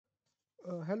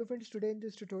Hello friends, today in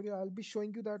this tutorial I'll be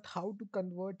showing you that how to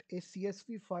convert a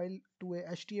CSV file to a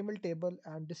HTML table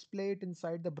and display it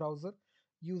inside the browser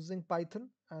using Python,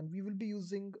 and we will be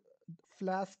using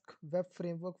Flask web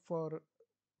framework for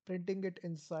printing it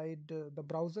inside the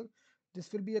browser.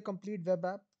 This will be a complete web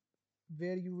app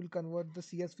where you will convert the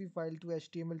CSV file to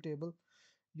HTML table.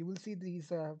 You will see these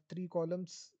have three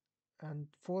columns and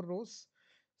four rows.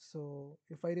 So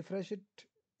if I refresh it,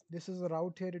 this is a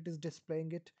route here, it is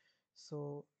displaying it.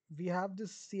 So we have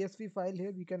this CSV file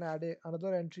here. We can add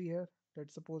another entry here.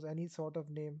 Let's suppose any sort of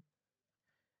name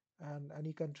and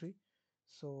any country.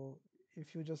 So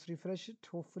if you just refresh it,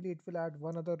 hopefully it will add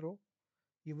one other row.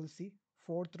 You will see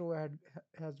fourth row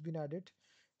has been added.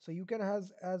 So you can have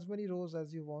as many rows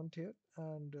as you want here,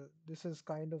 and this is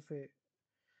kind of a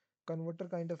converter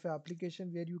kind of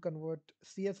application where you convert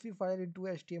CSV file into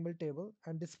HTML table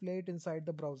and display it inside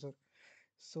the browser.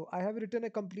 So I have written a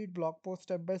complete blog post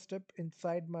step by step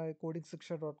inside my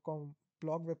codingshiksha.com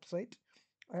blog website.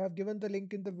 I have given the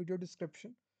link in the video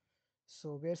description.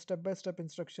 So where step by step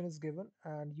instruction is given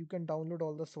and you can download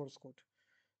all the source code.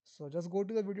 So just go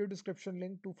to the video description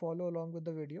link to follow along with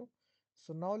the video.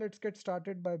 So now let's get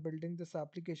started by building this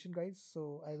application, guys.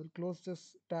 So I will close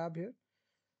this tab here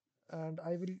and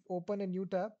I will open a new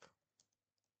tab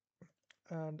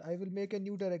and I will make a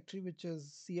new directory which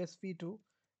is csv2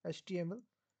 html,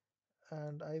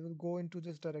 and I will go into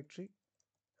this directory.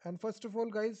 And first of all,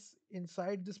 guys,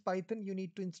 inside this Python you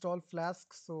need to install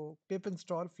Flask, so pip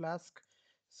install Flask.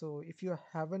 So if you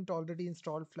haven't already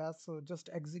installed Flask, so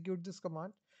just execute this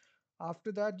command.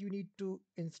 After that you need to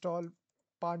install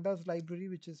Pandas library,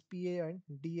 which is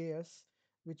PANDAS,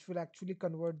 which will actually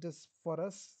convert this for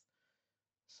us.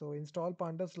 So install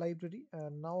Pandas library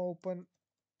and now open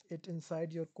it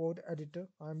inside your code editor.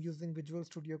 I'm using Visual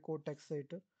Studio Code text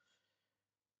editor.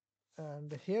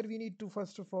 And here we need to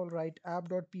first of all write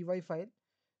app.py file.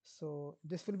 So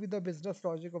this will be the business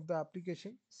logic of the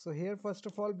application. So here first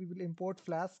of all we will import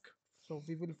Flask. So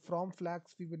we will from Flask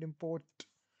we will import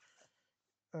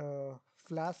uh,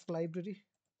 Flask library,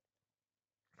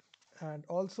 and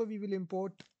also we will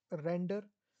import render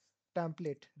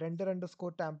render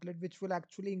underscore template, which will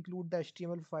actually include the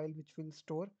HTML file which will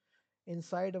store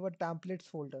inside our templates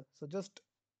folder. So just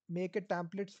make a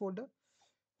templates folder,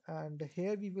 and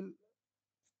here we will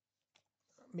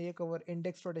make our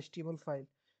index.html file.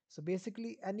 So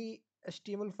basically any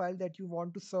HTML file that you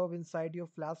want to serve inside your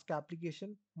Flask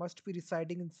application must be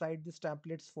residing inside this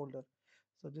templates folder.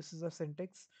 So this is a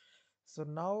syntax. So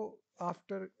now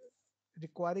after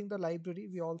requiring the library,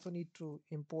 we also need to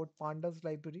import pandas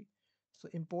library. So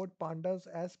import pandas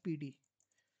as PD.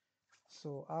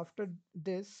 So after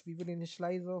this, we will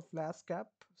initialize our Flask app.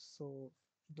 So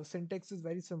the syntax is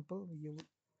very simple. You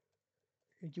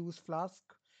use Flask,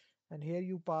 and here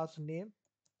you pass name,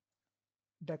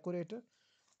 decorator,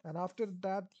 and after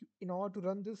that, in order to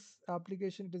run this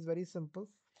application, it is very simple.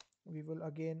 We will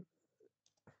again,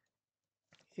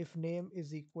 if name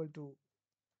is equal to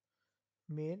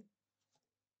main,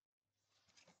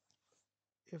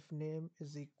 if name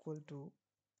is equal to,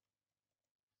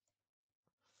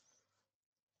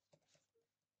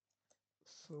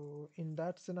 so in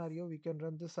that scenario, we can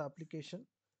run this application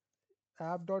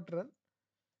app.run,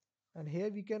 and here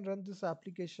we can run this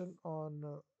application on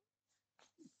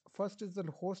first is the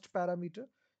host parameter.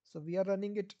 So we are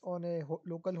running it on a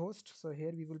local host. So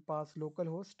here we will pass local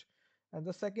host. And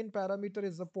the second parameter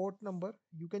is the port number.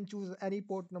 You can choose any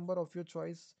port number of your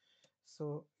choice.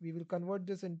 So we will convert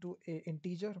this into a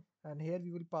integer, and here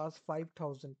we will pass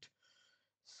 5000.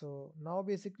 So now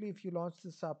basically if you launch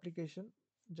this application,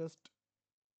 just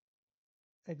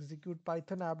execute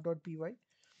python app.py.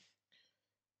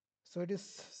 So it is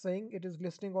saying it is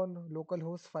listening on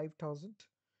localhost 5000,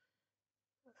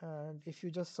 and if you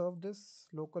just serve this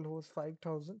localhost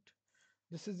 5000,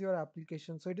 this is your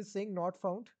application. So it is saying not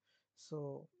found.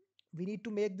 So we need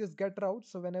to make this get route.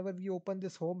 So whenever we open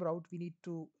this home route, we need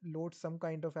to load some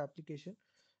kind of application.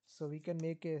 So we can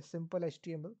make a simple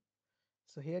HTML.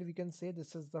 So here we can say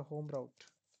this is the home route.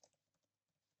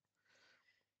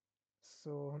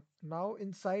 So now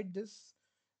inside this,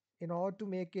 in order to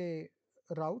make a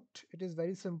route, it is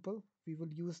very simple. We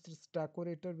will use this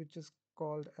decorator, which is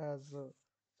called as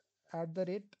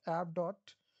 @app dot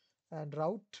and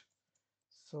route.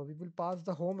 So we will pass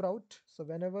the home route. So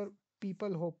whenever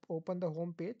people open the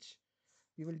home page,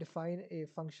 we will define a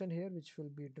function here which will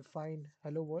be define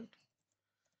hello world.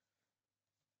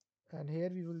 And here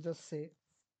we will just say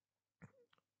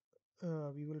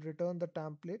we will return the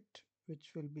template,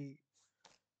 which will be,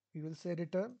 we will say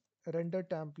return render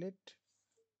template,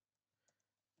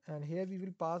 and here we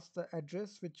will pass the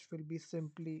address, which will be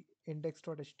simply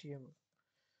index.html.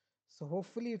 So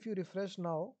hopefully if you refresh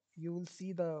now, you will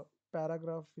see the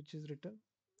paragraph which is written.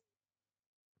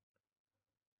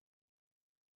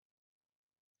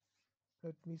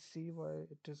 Let me see why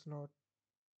it is not.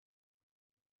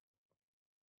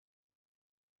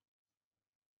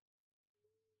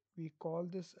 We call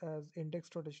this as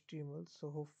index.html. So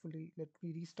hopefully, let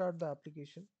me restart the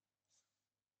application.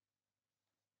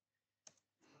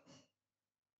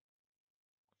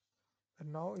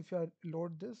 And now if I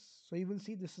load this, so you will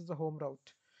see this is the home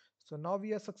route. So now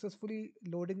we are successfully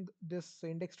loading this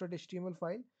index.html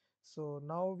file. So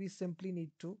now we simply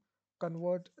need to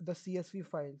convert the CSV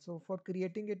file. So for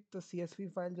creating it, the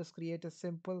CSV file, just create a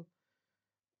simple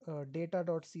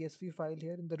data.csv file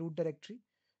here in the root directory.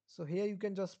 So here you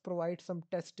can just provide some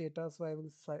test data. So I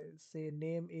will say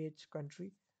name, age,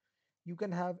 country. You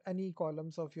can have any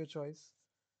columns of your choice.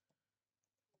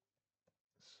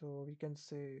 So we can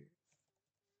say,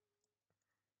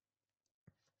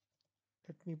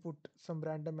 let me put some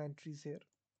random entries here.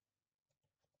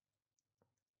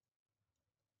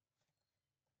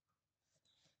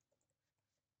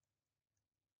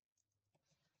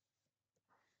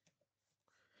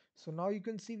 So now you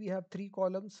can see we have 3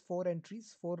 columns, 4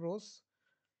 entries, 4 rows.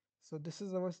 So this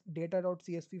is our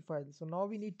data.csv file. So now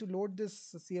we need to load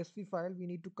this CSV file. We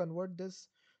need to convert this.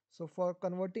 So for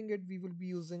converting it, we will be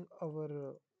using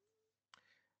our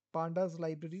pandas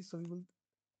library. So we will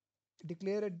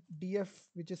declare a df,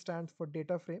 which stands for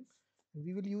data frame. And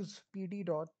we will use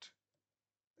pd.read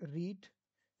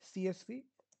csv,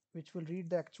 which will read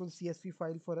the actual CSV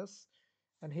file for us.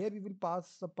 And here we will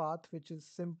pass the path, which is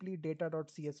simply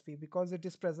data.csv, because it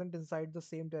is present inside the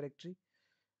same directory.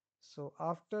 So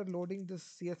after loading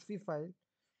this CSV file,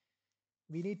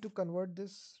 we need to convert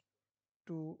this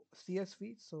to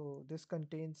CSV. So this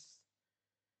contains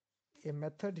a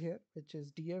method here, which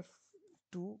is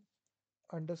df2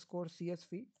 underscore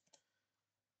CSV.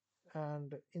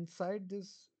 And inside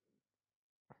this,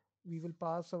 we will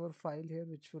pass our file here,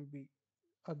 which will be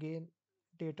again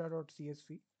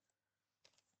data.csv.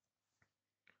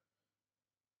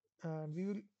 And we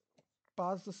will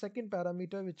pass the second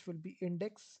parameter, which will be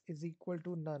index is equal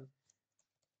to none.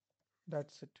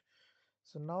 That's it.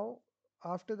 So now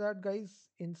after that,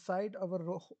 guys, inside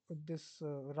our this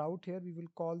route here, we will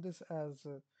call this as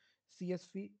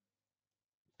CSV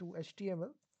to HTML.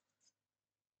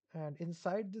 And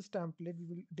inside this template, we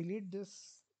will delete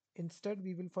this. Instead,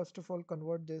 we will first of all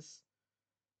convert this.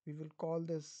 We will call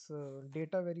this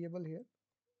data variable here.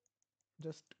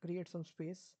 Just create some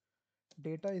space.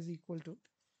 Data is equal to,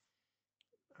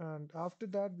 and after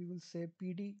that we will say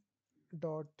pd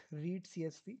dot read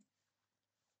csv,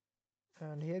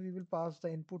 and here we will pass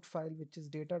the input file, which is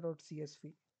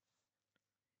data.csv,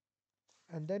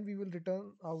 and then we will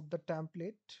return out the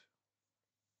template,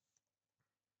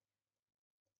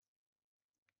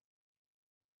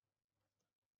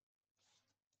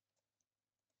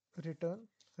 return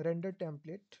render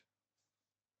template,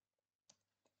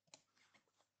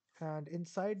 and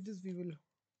inside this we will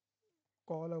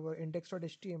call our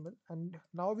index.html, and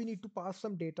now we need to pass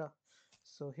some data.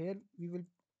 So here we will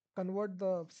convert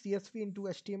the csv into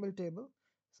html table.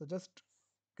 So just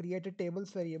create a tables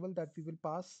variable that we will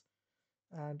pass,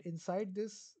 and inside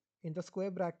this, in the square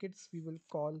brackets, we will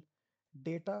call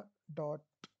data dot,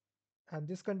 and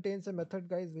this contains a method,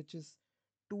 guys, which is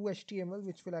to.html,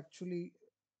 which will actually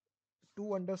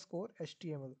to underscore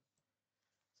html.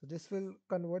 So this will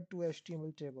convert to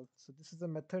HTML table. So this is a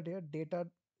method here, data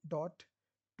dot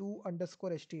to underscore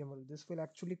html. This will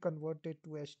actually convert it to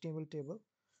HTML table.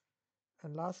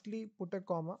 And lastly, put a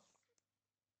comma.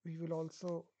 We will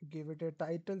also give it a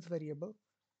titles variable,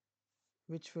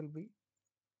 which will be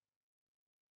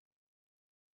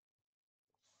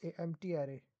a empty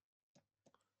array,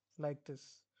 like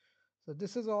this. So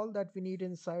this is all that we need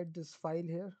inside this file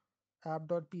here,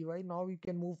 app.py. Now we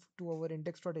can move to our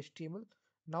index.html.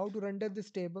 Now to render this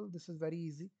table, this is very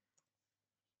easy.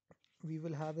 We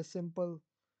will have a simple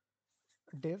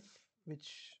div,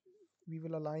 which we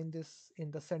will align this in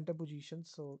the center position.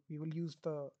 So we will use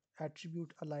the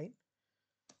attribute align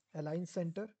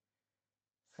center,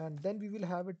 and then we will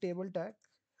have a table tag,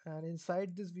 and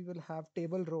inside this we will have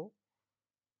table row.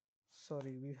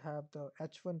 Sorry, we have the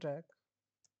h1 tag,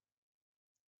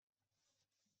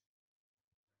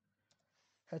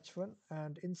 h1,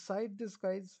 and inside this,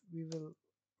 guys, we will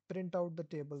print out the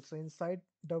table. So inside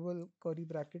double curly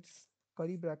brackets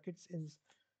in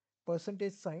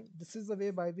percentage sign, this is the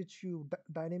way by which you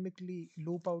dynamically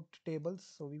loop out tables.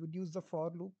 So we would use the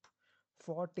for loop,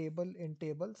 for table in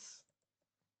tables,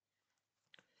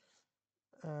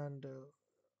 and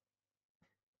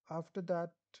After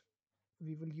that,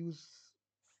 we will use,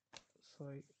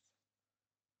 sorry,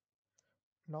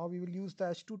 now we will use the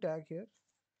h2 tag here.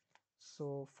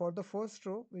 So for the first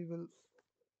row, we will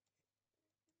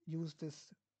use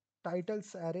this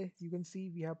titles array. You can see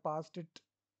we have passed it.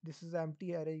 This is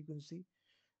empty array. You can see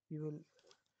we will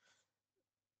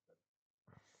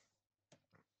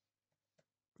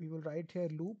write here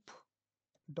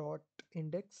dot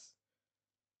index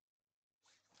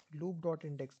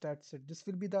loop.index. That's it. This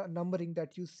will be the numbering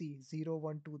that you see 0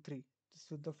 1 2 3.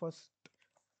 This is the first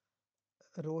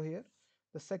row here.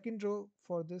 The second row,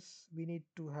 for this we need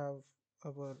to have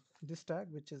our this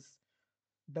tag, which is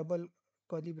double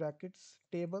curly brackets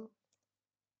table,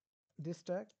 this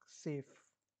tag safe,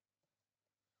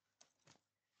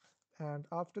 and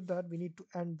after that we need to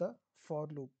end the for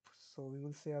loop. So we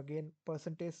will say again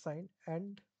percentage sign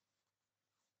end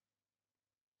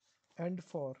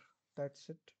for. That's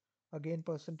it. Again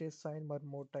percentage sign one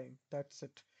more time. That's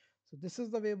it. So this is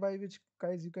the way by which,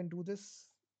 guys, you can do this.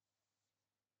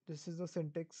 This is the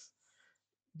syntax.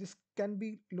 This can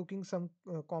be looking some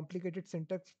complicated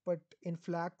syntax, but in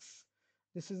Flask,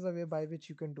 this is the way by which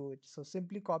you can do it. So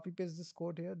simply copy paste this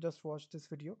code here. Just watch this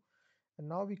video, and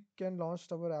now we can launch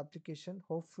our application.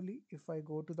 Hopefully, if I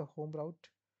go to the home route,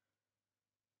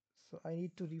 so I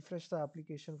need to refresh the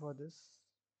application for this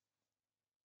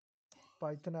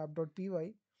python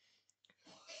app.py.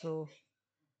 So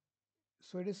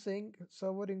it is saying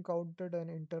server encountered an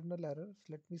internal error.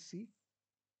 Let me see.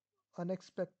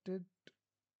 Unexpected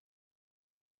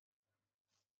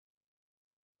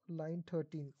line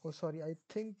 13. Oh, sorry. I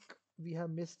think we have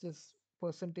missed this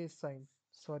percentage sign.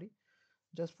 Sorry.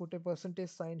 Just put a percentage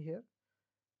sign here,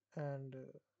 and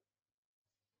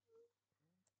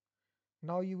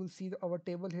now you will see our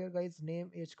table here, guys.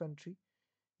 Name, age, country.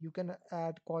 You can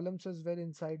add columns as well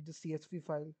inside the CSV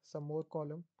file, some more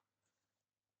column,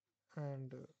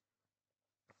 and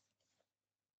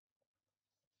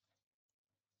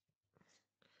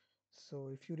so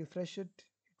if you refresh it,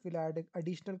 it will add an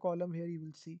additional column here. You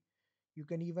will see you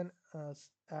can even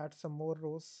add some more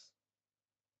rows.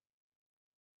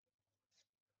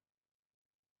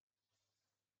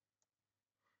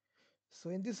 So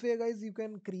in this way, guys, you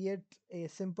can create a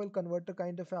simple converter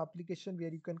kind of application where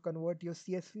you can convert your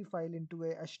CSV file into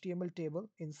a HTML table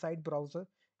inside browser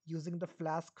using the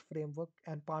Flask framework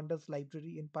and Pandas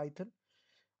library in Python.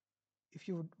 If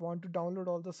you want to download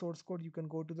all the source code, you can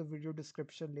go to the video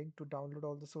description link to download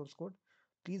all the source code.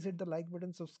 Please hit the like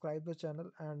button, subscribe the channel,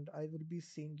 and I will be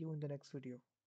seeing you in the next video.